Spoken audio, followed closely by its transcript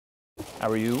How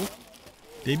are you?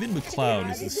 David McLeod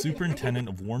is the superintendent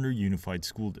of Warner Unified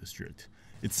School District.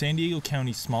 It's San Diego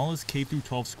County's smallest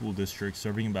K-12 school district,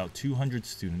 serving about 200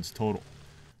 students total.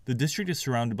 The district is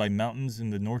surrounded by mountains in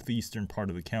the northeastern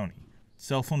part of the county.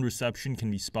 Cell phone reception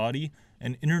can be spotty,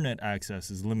 and internet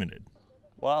access is limited.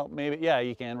 Well, maybe, yeah,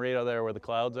 you can right out there where the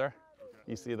clouds are.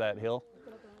 You see that hill?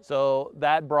 So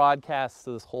that broadcasts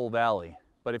to this whole valley.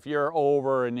 But if you're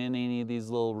over and in any of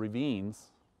these little ravines,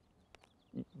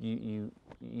 you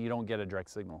don't get a direct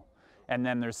signal. And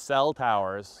then there's cell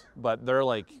towers, but they're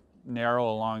like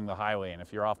narrow along the highway, and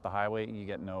if you're off the highway, you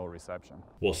get no reception.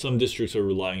 While some districts are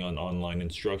relying on online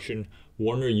instruction,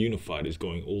 Warner Unified is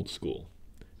going old school.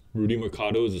 Rudy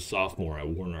Mercado is a sophomore at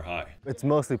Warner High. It's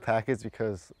mostly packets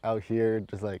because out here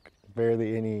there's like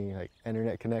barely any like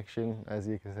internet connection, as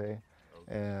you can say.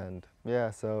 And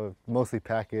yeah, so mostly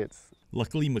packets.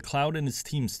 Luckily, McLeod and his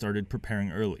team started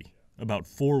preparing early, about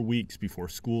 4 weeks before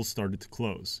schools started to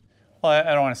close. Well,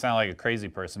 I don't want to sound like a crazy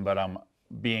person, but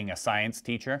being a science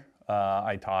teacher,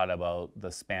 I taught about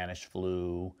the Spanish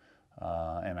flu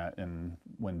and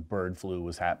when bird flu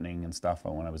was happening and stuff.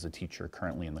 When I was a teacher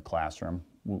currently in the classroom,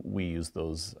 we used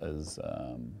those as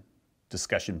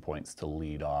discussion points to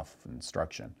lead off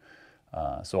instruction.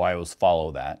 So I always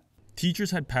follow that.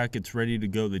 Teachers had packets ready to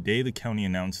go the day the county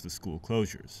announced the school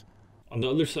closures. On the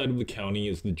other side of the county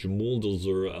is the Jamul del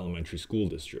Zura Elementary School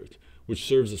District, which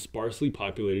serves a sparsely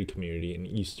populated community in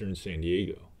eastern San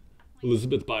Diego.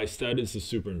 Elizabeth Bystad is the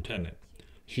superintendent.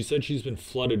 She said she's been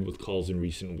flooded with calls in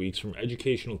recent weeks from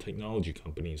educational technology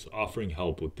companies offering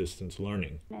help with distance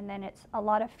learning. And then it's a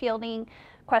lot of fielding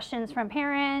questions from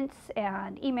parents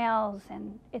and emails,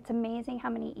 and it's amazing how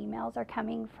many emails are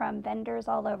coming from vendors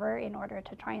all over in order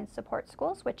to try and support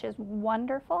schools, which is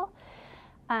wonderful.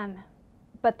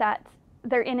 But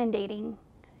they're inundating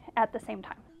at the same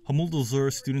time. Jamul del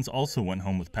Zura students also went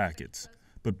home with packets.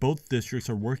 But both districts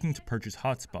are working to purchase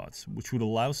hotspots, which would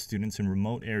allow students in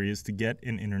remote areas to get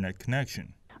an internet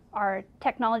connection. Our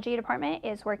technology department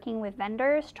is working with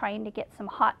vendors trying to get some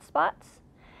hotspots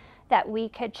that we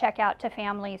could check out to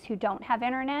families who don't have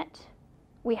internet.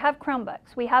 We have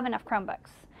Chromebooks. We have enough Chromebooks.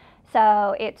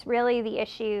 So it's really the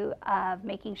issue of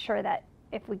making sure that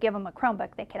if we give them a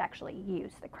Chromebook, they could actually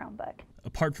use the Chromebook.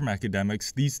 Apart from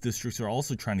academics, these districts are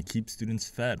also trying to keep students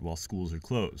fed while schools are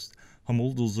closed.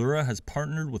 Jamul del Zura has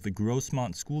partnered with the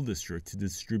Grossmont School District to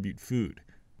distribute food.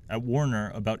 At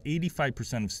Warner, about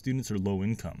 85% of students are low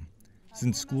income.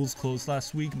 Since schools closed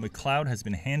last week, McLeod has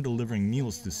been hand-delivering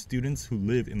meals to students who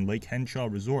live in Lake Henshaw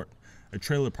Resort, a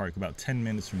trailer park about 10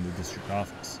 minutes from the district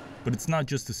office. But it's not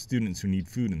just the students who need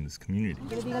food in this community.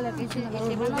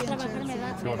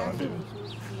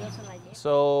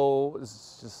 So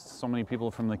it's just so many people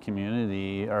from the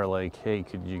community are like, hey,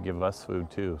 could you give us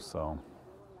food too? So.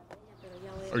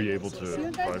 Are you able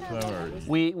to buy for them? Or?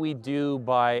 We do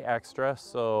buy extra,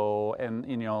 so, and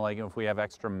you know, like if we have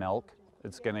extra milk,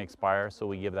 it's going to expire, so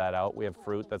we give that out. We have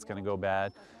fruit that's going to go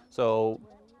bad. So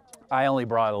I only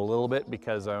brought a little bit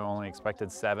because I only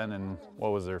expected 7, and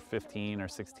what was there, 15 or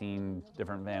 16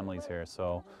 different families here.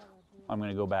 So I'm going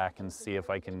to go back and see if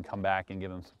I can come back and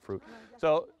give them some fruit.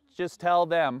 So just tell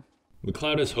them.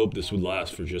 McLeod has hoped this would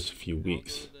last for just a few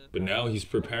weeks, but now he's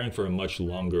preparing for a much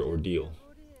longer ordeal.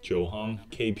 Joe Hong,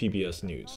 KPBS News.